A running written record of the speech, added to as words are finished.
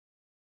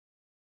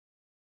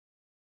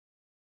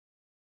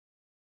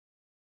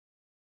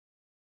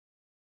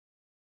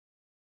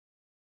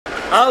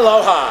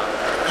Aloha!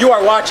 You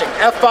are watching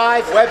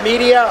F5 Web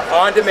Media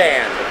On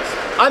Demand.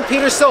 I'm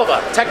Peter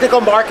Silva,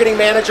 Technical Marketing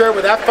Manager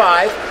with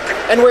F5,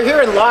 and we're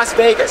here in Las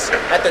Vegas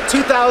at the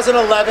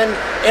 2011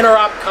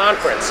 Interop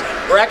Conference.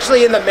 We're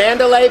actually in the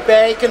Mandalay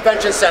Bay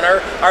Convention Center.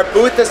 Our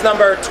booth is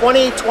number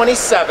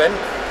 2027.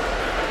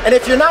 And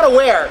if you're not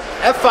aware,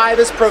 F5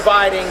 is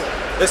providing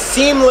the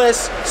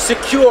seamless,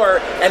 secure,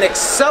 and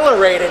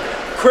accelerated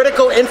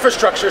critical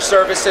infrastructure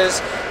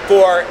services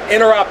for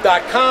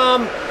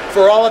Interop.com,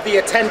 for all of the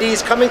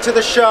attendees coming to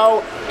the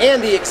show,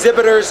 and the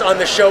exhibitors on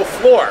the show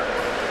floor.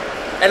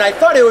 And I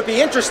thought it would be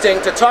interesting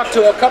to talk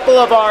to a couple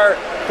of our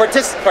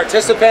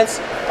participants,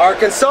 our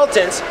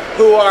consultants,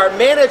 who are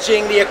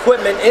managing the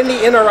equipment in the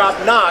Interop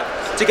NOC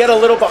to get a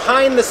little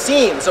behind the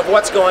scenes of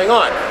what's going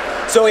on.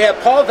 So we have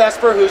Paul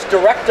Vesper, who's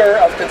Director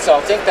of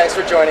Consulting. Thanks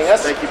for joining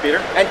us. Thank you, Peter.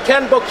 And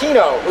Ken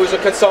Bocchino, who's a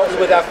consultant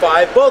with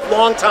F5, both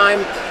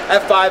longtime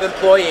F5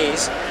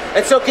 employees.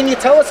 And so can you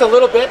tell us a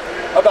little bit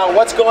about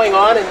what's going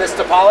on in this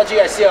topology?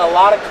 I see a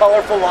lot of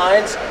colorful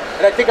lines,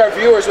 and I think our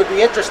viewers would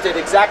be interested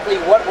exactly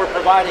what we're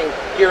providing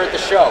here at the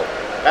show.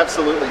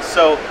 Absolutely.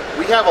 So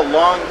we have a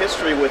long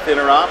history with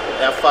Interop.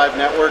 F5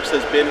 Networks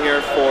has been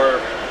here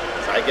for,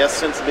 I guess,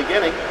 since the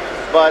beginning.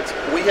 But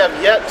we have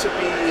yet to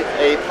be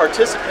a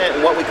participant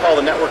in what we call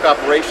the Network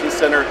Operations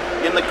Center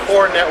in the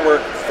core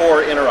network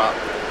for Interop.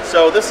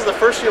 So this is the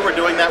first year we're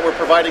doing that. We're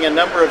providing a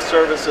number of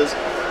services.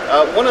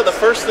 One of the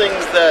first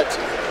things that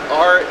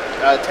our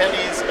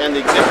attendees and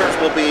the exhibitors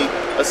will be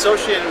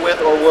associated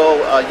with or will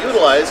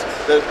utilize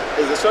that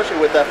is associated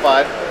with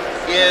F5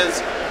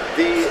 is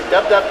the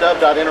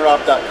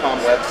www.interop.com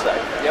website.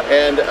 Yep.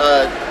 And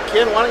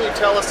Ken, why don't you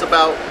tell us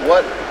about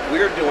what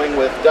we're doing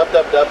with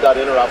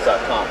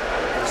www.interop.com?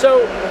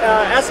 So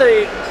as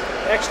an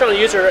external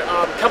user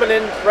coming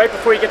in right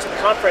before you get to the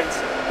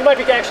conference, you might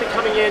be actually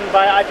coming in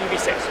via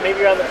IPv6. Maybe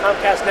you're on the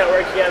Comcast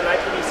network, you got an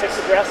IPv6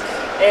 address,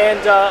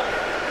 and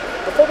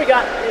before we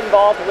got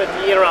involved with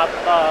the Interop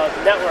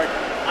network,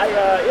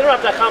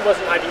 Interop.com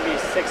wasn't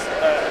IPv6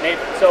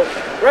 enabled. So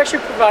we're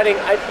actually providing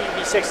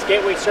IPv6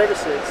 gateway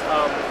services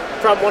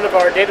from one of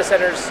our data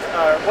centers,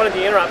 one of the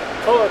Interop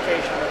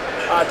co-location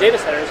data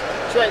centers,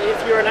 so that if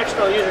you're an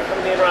external user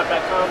coming to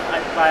Interop.com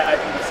via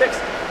IPv6,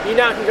 you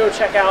now can go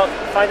check out,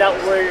 find out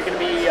where you're going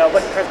to be,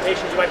 what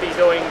presentations you might be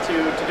going to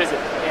visit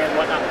and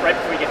whatnot right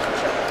before you get to the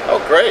show.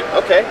 Oh, great.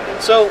 Okay.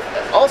 So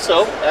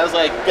also, as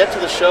I get to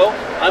the show,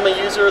 I'm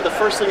a user. The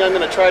first thing I'm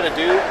going to try to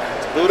do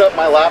is boot up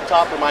my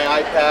laptop or my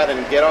iPad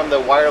and get on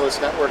the wireless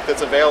network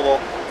that's available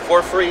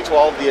for free to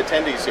all of the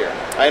attendees here.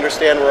 I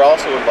understand we're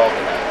also involved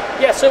in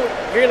that. Yeah, so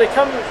you're going to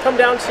come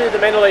down to the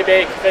Mandalay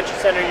Bay Convention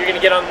Center. You're going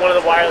to get on one of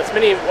the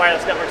many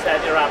wireless networks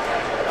that Interop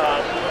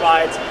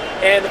provides.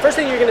 And the first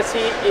thing you're going to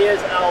see is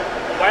a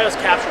wireless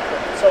capture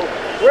point. So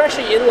we're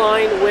actually in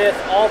line with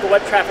all the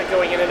web traffic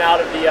going in and out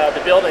of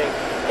the building.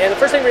 And the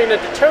first thing we're going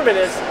to determine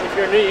is if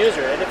you're a new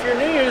user. And if you're a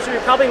new user, you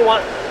probably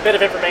want a bit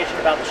of information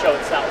about the show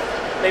itself.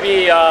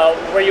 Maybe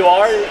where you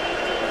are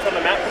from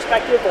a map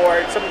perspective,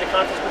 or some of the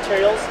conference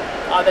materials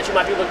that you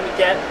might be looking to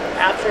get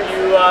after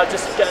you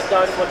just get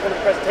done with one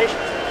of the presentations.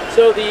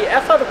 So the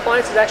F5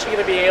 appliance is actually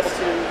going to be able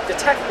to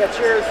detect that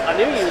you're a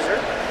new user,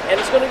 and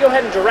it's going to go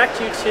ahead and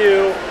direct you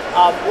to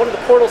one of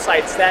the portal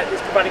sites that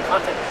is providing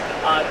content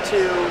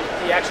to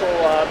the actual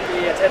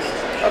the attendees.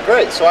 Oh,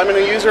 great. So I'm a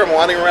new user. I'm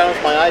wandering around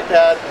with my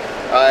iPad.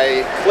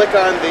 I click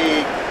on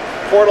the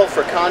portal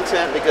for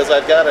content because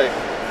I've got a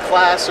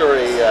class or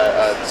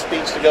a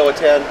speech to go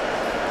attend.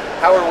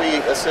 How are we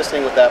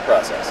assisting with that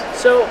process?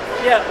 So,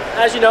 yeah,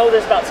 as you know,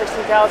 there's about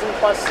 16,000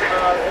 plus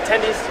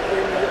attendees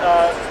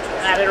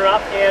at Interop,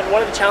 and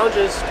one of the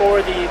challenges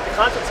for the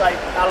content site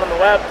out on the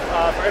web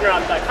for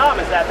Interop.com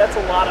is that that's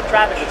a lot of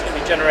traffic that's going to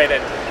be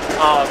generated.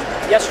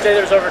 Yesterday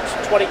there was over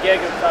 20 gig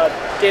of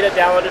data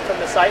downloaded from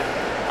the site.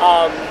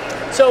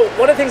 So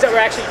one of the things that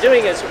we're actually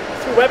doing is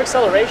through web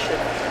acceleration,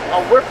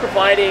 we're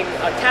providing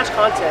cache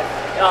content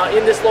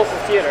in this local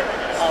theater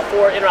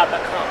for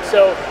Interop.com.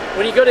 So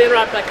when you go to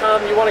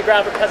Interop.com, you want to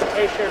grab a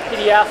presentation, or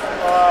PDF,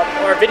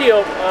 or a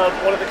video of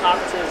one of the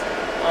conference's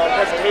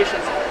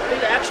presentations, you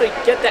can actually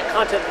get that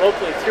content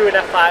locally through an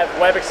F5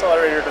 web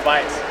accelerator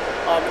device.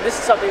 And this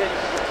is something that you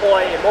can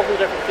deploy in multiple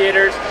different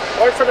theaters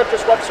or in front of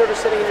just web servers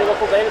sitting in your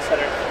local data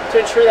center to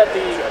ensure that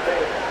the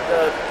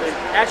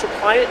actual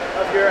client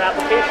of your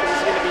application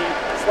is going to be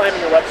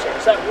slamming your web server.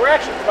 So we're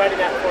actually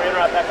providing that for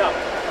Interop.com.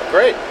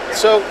 Great.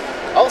 So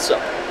also,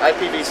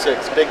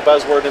 IPv6, big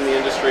buzzword in the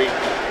industry.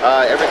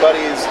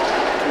 Everybody's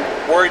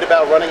worried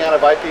about running out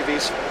of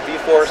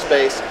IPv4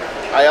 space.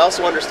 I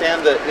also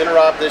understand that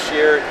Interop this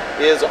year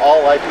is all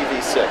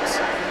IPv6.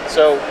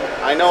 So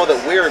I know that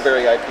we're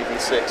very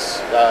IPv6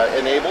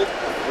 enabled.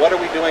 What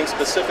are we doing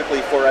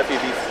specifically for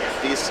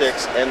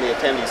IPv6 and the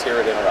attendees here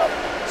at Interop?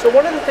 So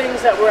one of the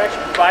things that we're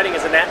actually providing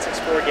is a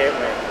NAT64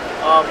 gateway.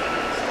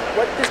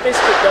 What this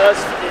basically does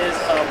is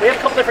we have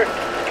a couple different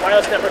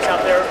wireless networks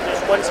out there. There's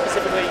one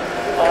specifically,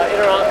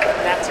 Interop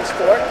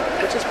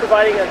NAT64, which is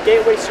providing a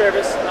gateway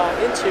service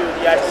into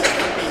the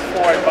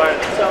IPv4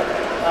 environment. So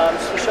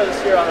just to show this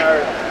here on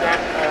our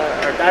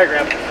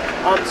diagram,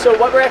 So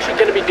what we're actually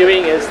going to be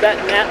doing is that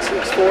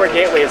NAT64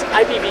 gateway is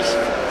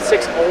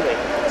IPv6 only.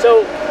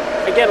 So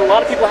again, a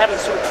lot of people haven't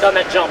sort of done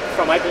that jump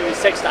from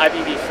IPv6 to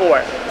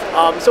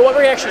IPv4. So what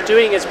we're actually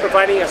doing is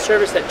providing a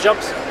service that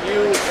jumps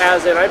you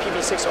as an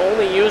IPv6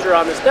 only user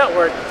on this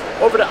network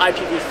over to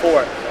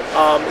IPv4.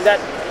 That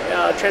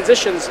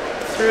transitions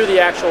through the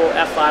actual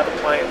F5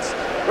 appliance.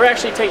 We're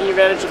actually taking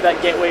advantage of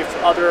that gateway for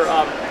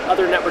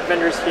other network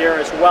vendors here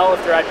as well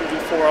if they're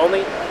IPv4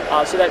 only,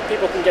 so that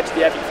people can get to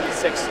the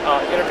IPv6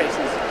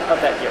 interfaces of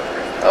that gear.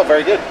 Oh,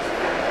 very good.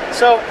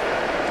 So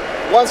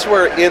once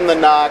we're in the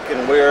NOC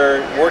and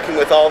we're working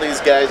with all these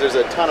guys, there's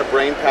a ton of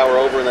brain power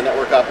over in the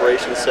Network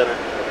Operations Center.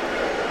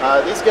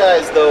 These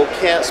guys, though,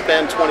 can't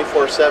spend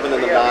 24/7 in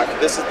the NOC.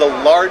 This is the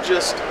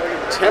largest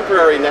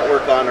temporary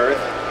network on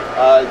Earth.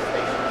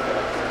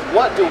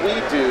 What do we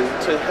do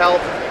to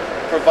help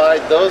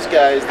provide those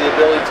guys the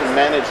ability to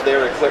manage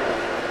their equipment?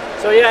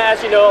 So yeah,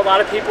 as you know, a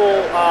lot of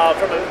people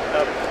from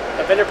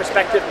a vendor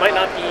perspective might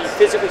not be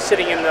physically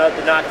sitting in the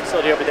NOC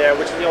facility over there,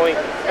 which is the only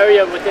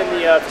area within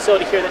the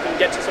facility here that can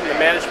get to some of the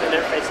management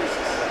interfaces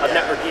of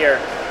network gear.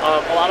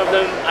 A lot of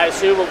them, I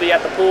assume, will be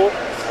at the pool.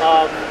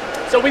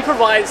 So we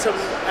provide some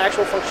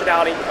actual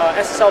functionality,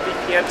 SSL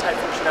VPN type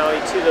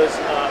functionality to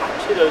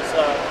those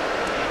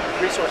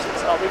resources.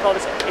 We call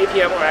this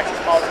APM, or Access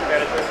Policy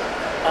Management.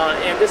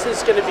 And this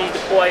is going to be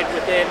deployed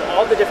within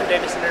all the different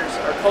data centers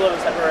or colos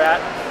that we're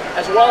at,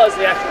 as well as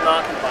the actual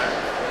NOC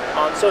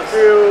environment. So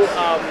through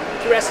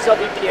SSL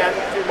VPN,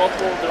 through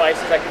multiple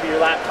devices, that could be your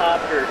laptop,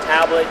 your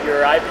tablet,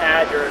 your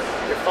iPad, your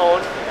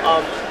phone,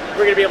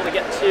 we're going to be able to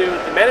get to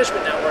the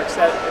management networks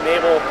that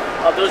enable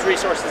those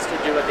resources to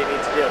do what they need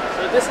to do.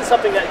 So this is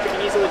something that can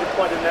be easily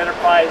deployed in an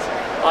enterprise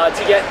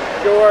to get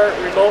your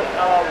remote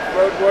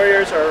road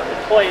warriors or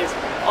employees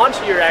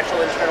onto your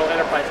actual internal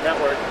enterprise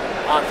network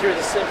through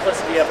the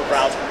simplicity of a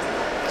browser.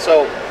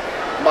 So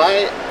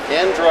my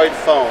Android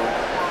phone,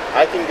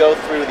 I can go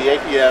through the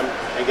APM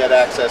and get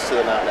access to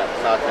the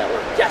NOC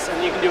network. Yes,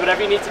 and you can do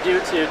whatever you need to do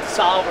to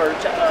solve or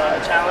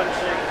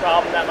challenging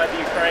problem that might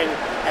be occurring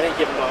at any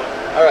given moment.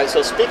 All right,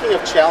 so speaking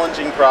of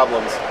challenging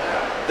problems,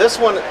 this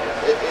one,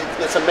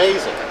 it's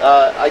amazing.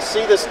 I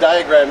see this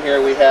diagram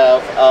here we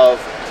have of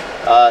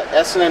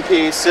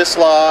SNMP,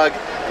 syslog,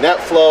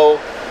 NetFlow,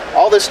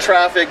 all this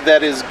traffic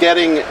that is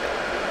getting,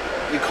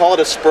 you call it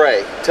a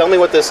spray. Tell me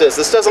what this is.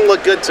 This doesn't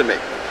look good to me.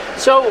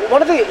 So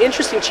one of the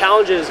interesting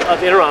challenges of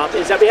Interop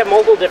is that we have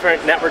multiple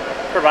different network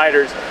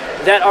providers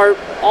that are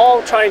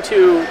all trying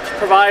to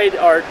provide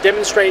or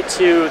demonstrate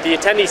to the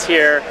attendees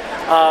here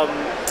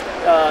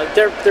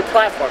their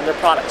platform, their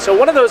product. So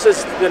one of those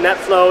is the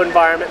NetFlow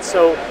environment.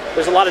 So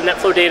there's a lot of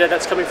NetFlow data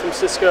that's coming from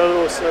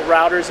Cisco's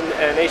routers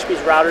and HP's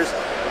routers.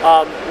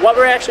 What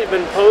we're actually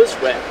been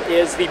posed with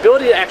is the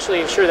ability to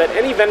actually ensure that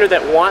any vendor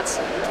that wants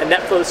a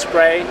NetFlow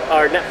spray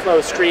or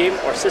NetFlow stream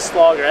or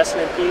syslog or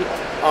SNMP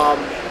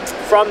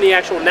from the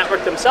actual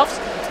network themselves,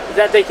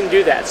 that they can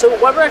do that. So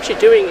what we're actually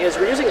doing is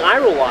we're using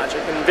IRO logic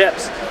and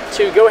VIPs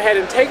to go ahead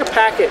and take a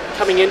packet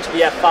coming into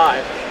the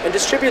F5 and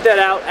distribute that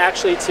out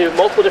actually to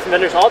multiple different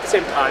vendors all at the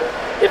same time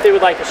if they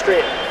would like to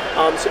stream.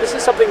 So this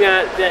is something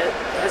that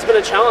has been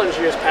a challenge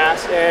years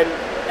past, and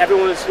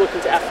everyone is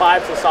looking to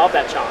F5 to solve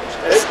that challenge.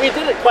 And we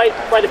did it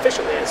quite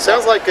efficiently.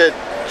 Sounds like a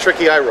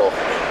tricky IRO.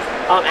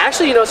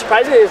 Actually, you know,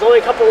 surprisingly, there's only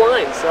a couple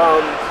lines.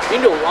 You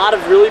can do a lot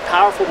of really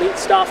powerful, neat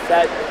stuff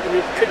that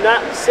you could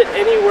not sit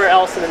anywhere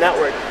else in the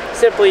network,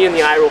 simply in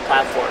the IRO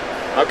platform.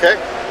 Okay,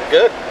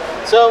 good.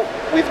 So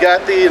we've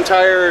got the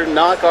entire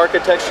NOC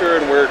architecture,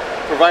 and we're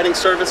providing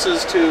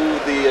services to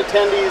the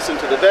attendees and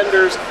to the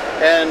vendors,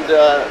 and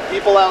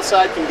people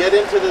outside can get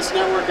into this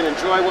network and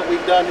enjoy what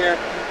we've done here.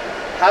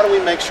 How do we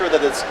make sure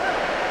that it's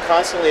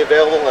constantly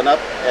available and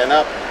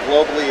up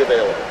globally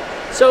available?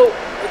 So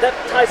that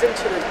ties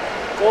into the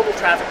Global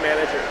Traffic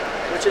Manager,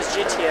 which is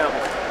GTM.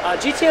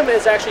 GTM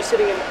is actually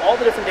sitting in all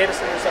the different data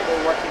centers that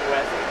we're working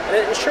with, and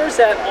it ensures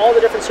that all the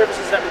different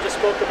services that we just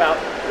spoke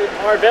about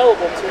are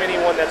available to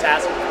anyone that's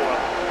asking for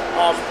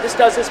them. This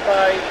does this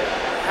by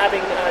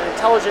having an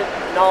intelligent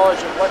knowledge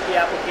of what the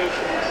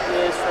application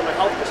is from a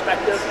health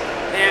perspective,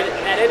 and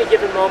at any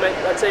given moment,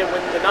 let's say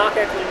when the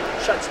NOC actually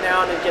shuts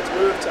down and gets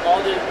moved to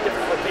all the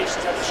different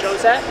locations that it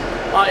shows at,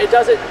 it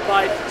does it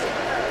by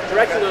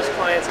directing those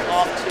clients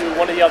off to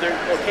one of the other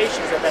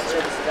locations that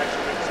service is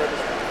actually being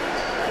serviced from.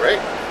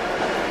 Great.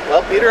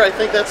 Well, Peter, I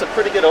think that's a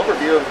pretty good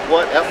overview of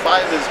what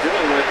F5 is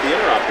doing with the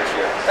Interop this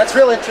year. That's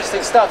real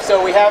interesting stuff.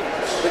 So we have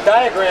the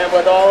diagram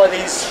with all of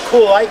these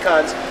cool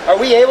icons. Are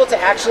we able to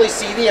actually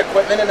see the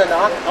equipment in the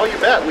NOC? Oh, you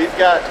bet. We've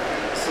got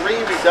 3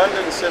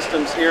 redundant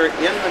systems here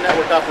in the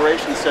Network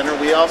Operations Center.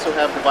 We also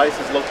have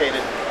devices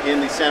located in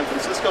the San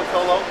Francisco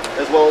colo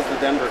as well as the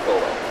Denver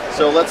colo.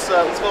 So let's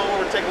go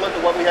over and take a look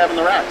at what we have in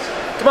the racks.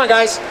 Come on,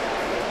 guys.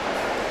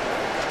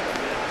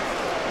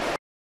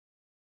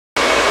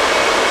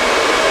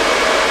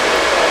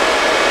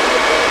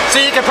 So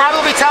you can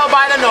probably tell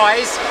by the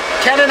noise,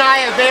 Ken and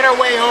I have made our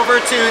way over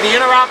to the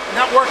Interop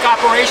Network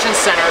Operations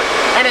Center,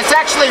 and it's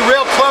actually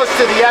real close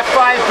to the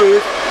F5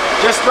 booth,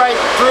 just right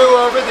through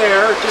over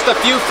there, just a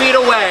few feet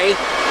away.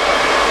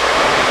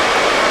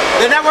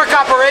 The Network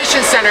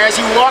Operations Center, as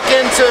you walk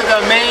into the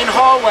main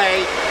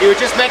hallway, you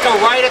would just make a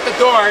right at the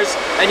doors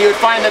and you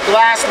would find the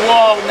glass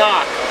wall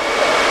NOC.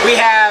 We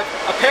have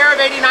a pair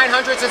of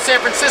 8900s in San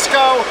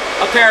Francisco,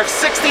 a pair of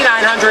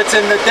 6900s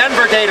in the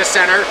Denver data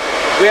center.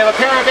 We have a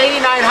pair of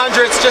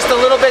 8900s just a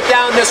little bit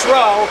down this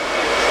row,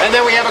 and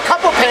then we have a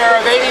couple pair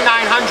of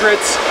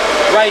 8900s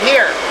right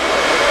here.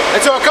 And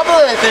so a couple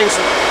of the things,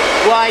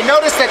 well, I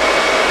noticed that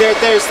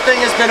this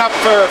thing has been up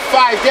for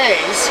 5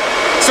 days.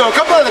 So a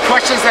couple of the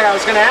questions that I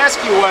was going to ask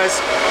you was,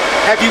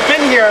 have you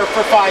been here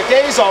for 5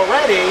 days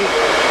already?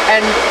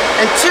 And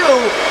two,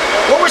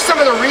 what were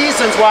some of the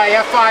reasons why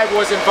F5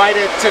 was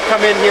invited to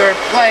come in here and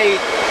play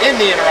in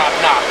the Interop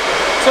NOC?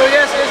 So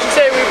yes, as you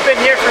say, we've been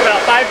here for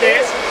about 5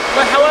 days.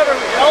 But however,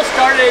 it all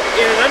started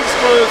in an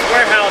undisclosed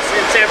warehouse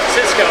in San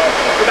Francisco.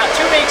 For about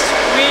 2 weeks,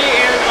 we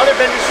and other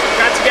vendors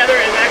got together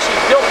and actually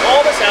built all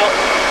this out,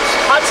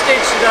 hot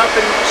staged it up,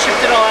 and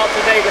shipped it all out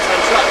to Vegas on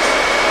trucks.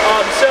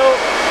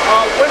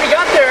 When we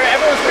got there,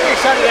 everyone was pretty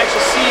excited to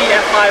actually see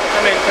F5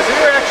 come in, because we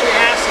were actually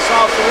asked to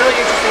solve some really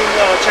interesting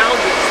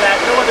challenges that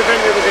no other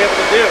vendor was able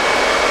to do.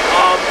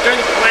 During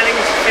the planning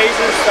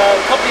phases, a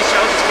couple of these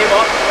challenges came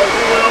up.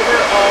 We went over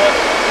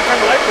in front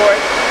of the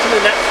whiteboard some of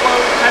the net flow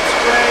type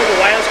spray, the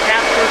wireless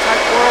capture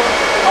type world.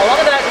 A lot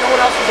of that no one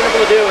else was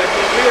able to do, and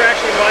we were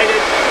actually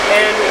invited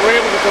and were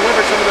able to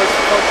deliver some of those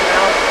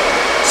functionality.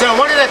 So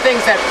one of the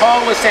things that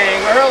Paul was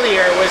saying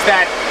earlier was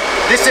that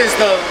this is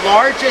the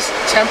largest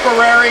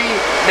temporary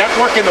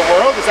network in the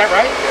world, is that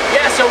right?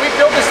 Yeah, so we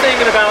built this thing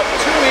in about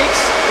 2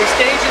 weeks. We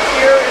staged it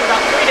here in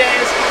about 3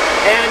 days,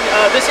 and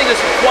this thing is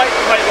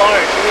quite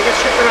large. And it gets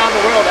shipped around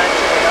the world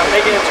actually,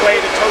 making its way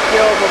to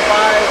Tokyo,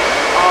 Mumbai,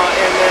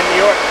 and then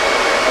New York.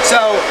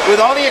 So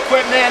with all the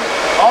equipment,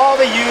 all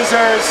the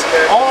users,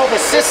 all the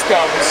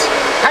systems,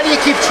 how do you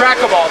keep track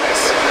of all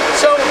this?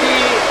 So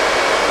the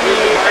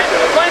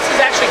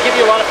appliances actually give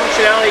you a lot of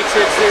functionality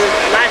to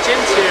latch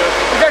into.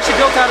 We've actually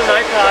built out an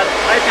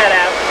iPad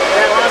app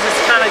that allows us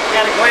to kind of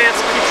at a glance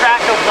keep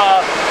track of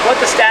what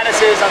the status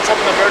is on some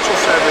of the virtual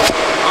servers.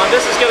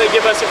 This is going to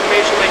give us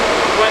information like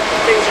what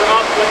things are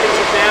up, what things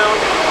are down,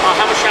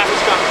 how much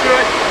traffic's gone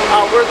through it.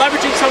 We're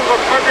leveraging some of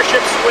our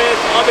partnerships with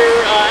other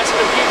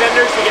SMMP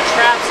vendors to get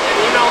traps and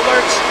email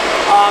alerts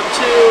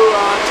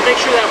to make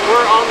sure that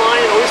we're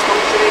online and always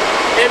functioning,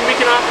 and we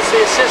can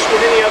obviously assist with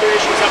any other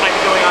issues that might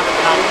be going on at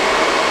the time.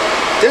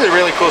 This is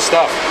really cool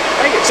stuff.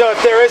 Thank you. So if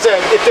there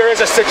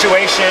is a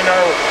situation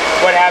or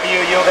what have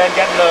you, you'll then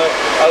get the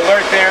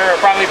alert there,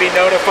 or probably be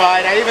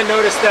notified. I even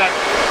noticed that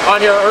on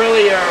here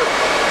earlier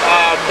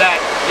that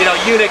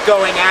unit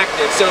going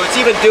active. So it's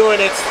even doing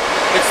its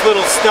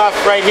little stuff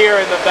right here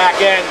in the back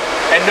end,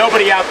 and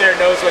nobody out there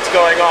knows what's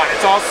going on.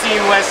 It's all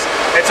seamless,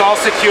 it's all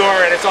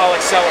secure, and it's all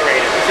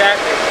accelerated.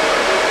 Exactly.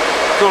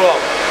 Cool.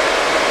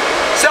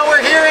 So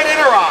we're here at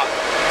Interop,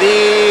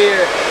 the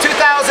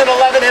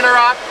 2011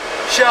 Interop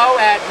show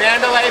at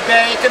Mandalay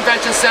Bay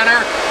Convention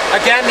Center.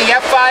 Again, the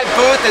F5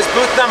 booth is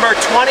booth number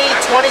 2027.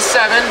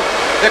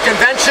 The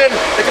convention,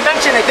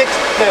 I think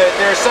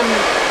there's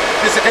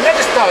a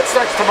convention, no, it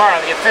starts tomorrow,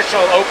 the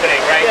official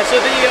opening, right? Yeah, so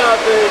the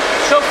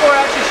show floor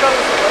actually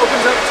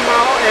opens up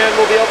tomorrow and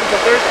will be open till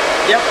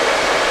Thursday. Yep.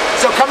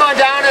 So come on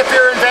down if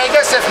you're in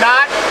Vegas. If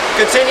not,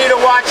 continue to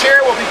watch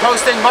here. We'll be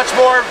posting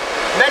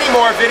many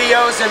more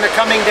videos in the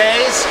coming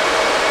days.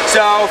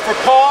 So for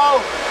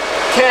Paul,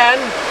 Ken,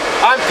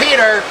 I'm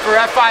Peter for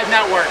F5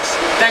 Networks.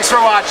 Thanks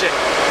for watching.